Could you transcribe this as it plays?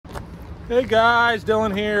Hey guys,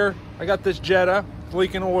 Dylan here. I got this Jetta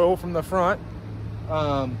leaking oil from the front.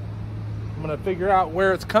 I'm gonna figure out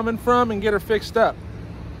where it's coming from and get her fixed up.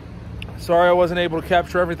 Sorry I wasn't able to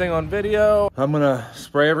capture everything on video. I'm gonna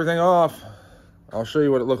spray everything off. I'll show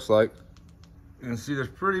you what it looks like. You can see there's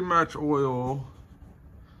pretty much oil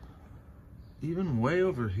even way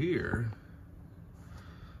over here.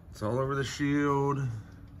 It's all over the shield.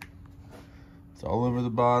 It's all over the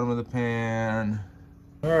bottom of the pan.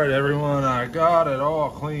 All right, everyone, I got it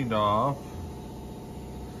all cleaned off.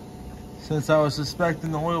 Since I was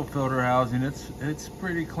suspecting the oil filter housing, it's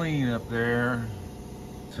pretty clean up there.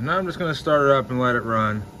 So now I'm just gonna start it up and let it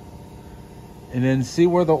run. And then see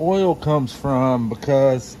where the oil comes from,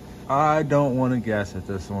 because I don't wanna guess at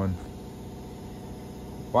this one.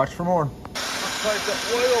 Watch for more. Looks like the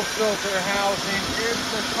oil filter housing is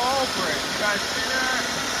the culprit. You guys see that?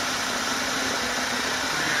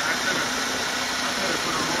 Man, I could have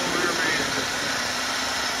put a whole rear main in this thing.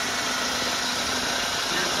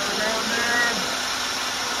 See it go down there?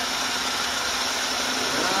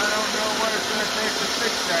 And I don't know what it's going to take to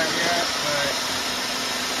fix that yet, but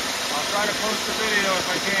I'll try to post the video if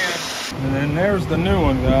I can. And then there's the new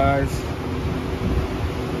one, guys.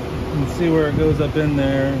 You can see where it goes up in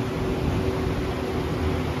there.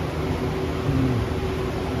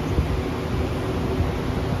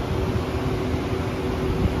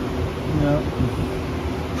 Yep.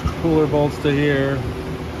 Cooler bolts to here.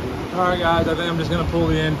 All right, guys, I think I'm just gonna pull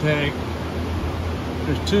the intake.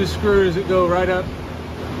 There's two screws that go right up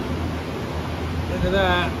into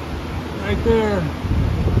that, right there.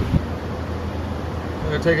 I'm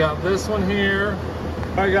gonna take out this one here.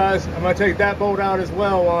 All right, guys, I'm gonna take that bolt out as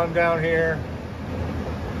well while I'm down here.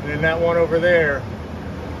 And then that one over there.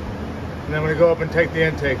 And then I'm gonna go up and take the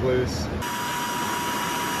intake loose.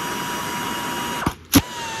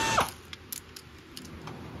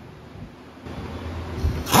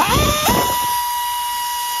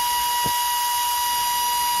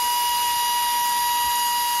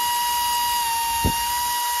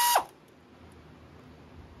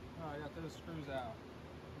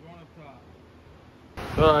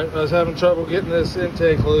 Alright, I was having trouble getting this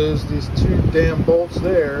intake loose, these two damn bolts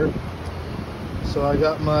there. So I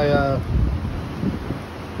got my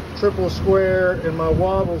triple square and my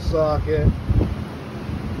wobble socket.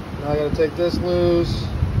 Now I gotta take this loose,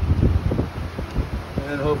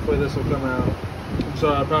 and hopefully this will come out. I'm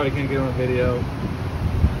sorry, I probably can't get it on video.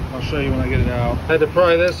 I'll show you when I get it out. I had to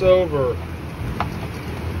pry this over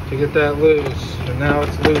to get that loose, and now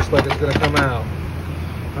it's loose like it's gonna come out.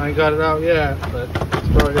 I ain't got it out yet, but it's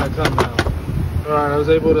probably gonna come out. All right, I was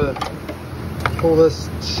able to pull this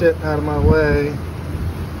shit out of my way.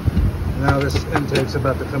 Now this intake's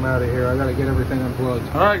about to come out of here. I gotta get everything unplugged.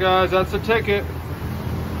 All right, guys, that's the ticket.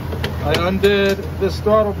 I undid this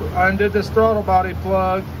throttle body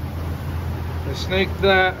plug. I snaked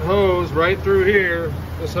that hose right through here.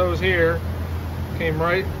 This hose here came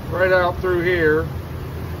right out through here.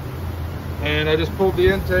 And I just pulled the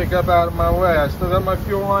intake up out of my way. I still got my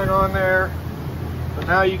fuel line on there, but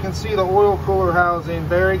now you can see the oil cooler housing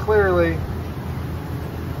very clearly.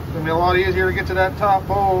 It's gonna be a lot easier to get to that top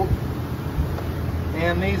bolt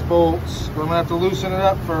and these bolts, but I'm gonna have to loosen it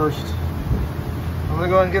up first. I'm gonna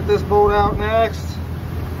go ahead and get this bolt out next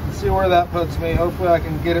and see where that puts me. Hopefully I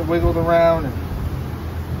can get it wiggled around and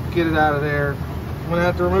get it out of there. I'm gonna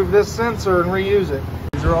have to remove this sensor and reuse it.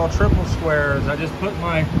 These are all triple squares. I just put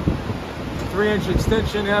my 3-inch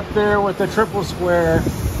extension up there with the triple square.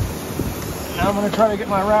 Now I'm gonna try to get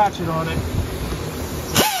my ratchet on it.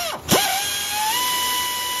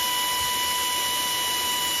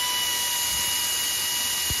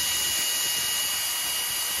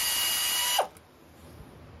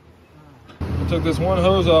 I took this one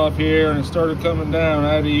hose off here and it started coming down.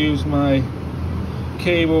 I had to use my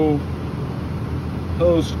cable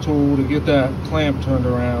hose tool to get that clamp turned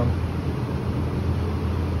around.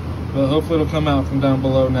 But hopefully it'll come out from down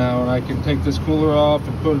below now, and I can take this cooler off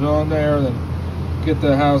and put it on there and then get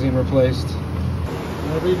the housing replaced.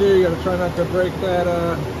 Whatever you do, you gotta try not to break that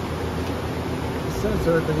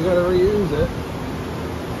sensor, because you gotta reuse it.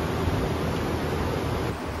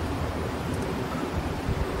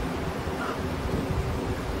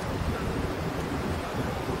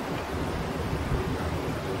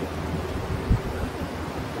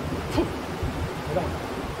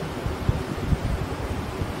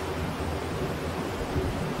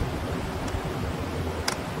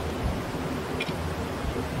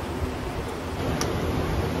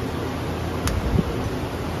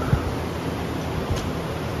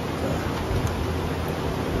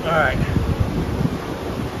 All right,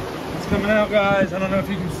 it's coming out, guys. I don't know if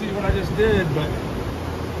you can see what I just did, but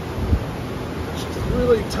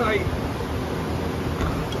really tight.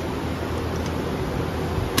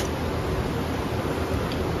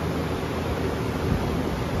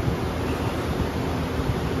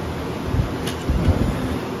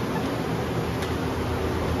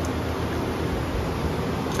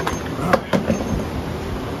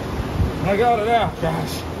 I got it out,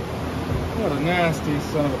 guys. What a nasty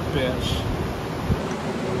son of a bitch.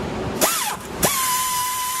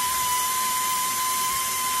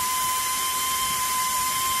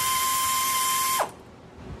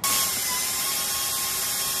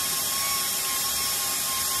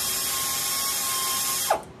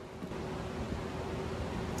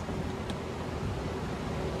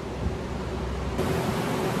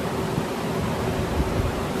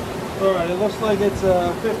 All right, it looks like it's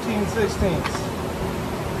 15/16.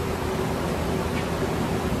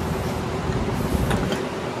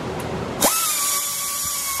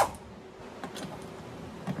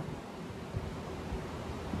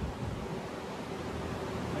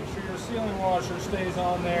 Sealing washer stays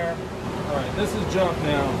on there. All right, this is junk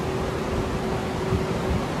now.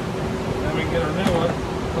 Then we can get our new one,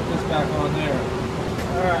 put this back on there.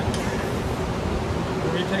 All right,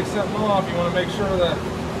 when you take something off, you want to make sure that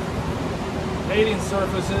mating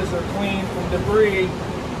surfaces are clean from debris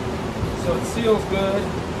so it seals good.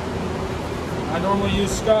 I normally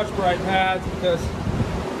use Scotch-Brite pads because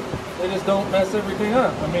they just don't mess everything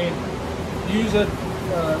up. I mean, use a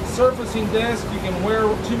surfacing disc, you can wear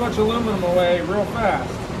too much aluminum away real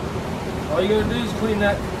fast. All you gotta do is clean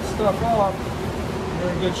that stuff off,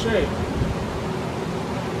 you're in good shape.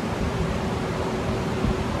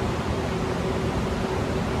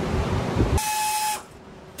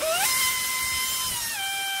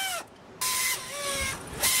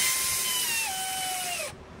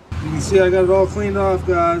 You can see I got it all cleaned off,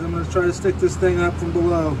 guys. I'm gonna try to stick this thing up from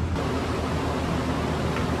below.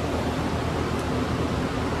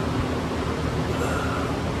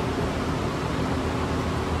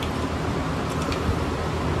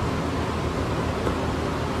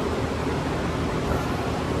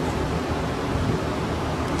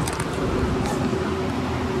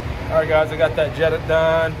 Alright guys, I got that Jetta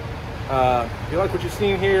done. If you like what you've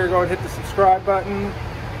seen here, go ahead and hit the subscribe button.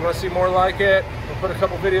 If you want to see more like it, we'll put a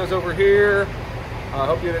couple videos over here. I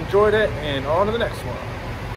hope you enjoyed it, and on to the next one.